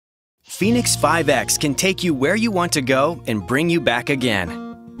fénix 5X can take you where you want to go and bring you back again.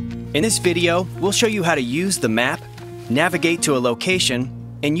 In this video, we'll show you how to use the map, navigate to a location,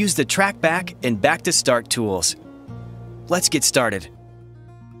 and use the TrackBack and Back to Start tools. Let's get started.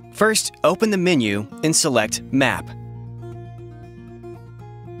 First, open the menu and select Map.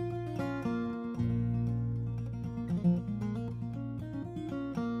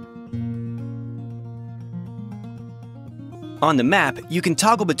 On the map, you can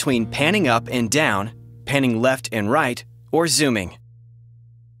toggle between panning up and down, panning left and right, or zooming.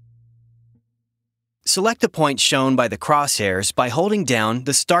 Select the point shown by the crosshairs by holding down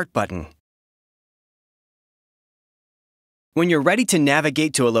the Start button. When you're ready to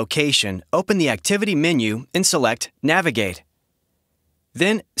navigate to a location, open the Activity menu and select Navigate.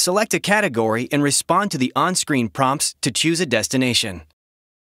 Then, select a category and respond to the on-screen prompts to choose a destination.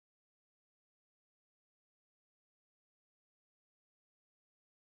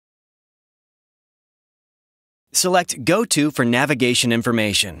 Select Go To for navigation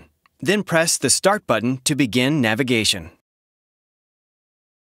information. Then press the Start button to begin navigation.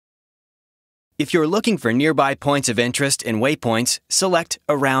 If you're looking for nearby points of interest and waypoints, select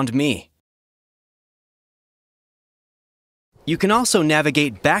Around Me. You can also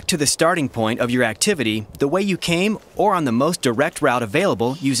navigate back to the starting point of your activity the way you came or on the most direct route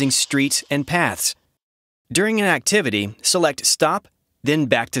available using streets and paths. During an activity, select Stop, then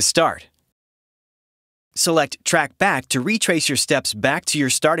Back to Start. Select TrackBack to retrace your steps back to your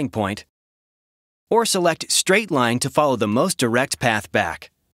starting point, or select Straight Line to follow the most direct path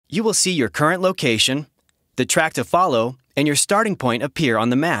back. You will see your current location, the track to follow, and your starting point appear on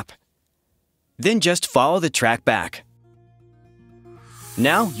the map. Then just follow the TrackBack.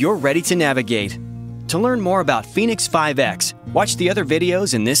 Now you're ready to navigate. To learn more about fénix 5X, watch the other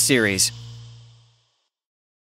videos in this series.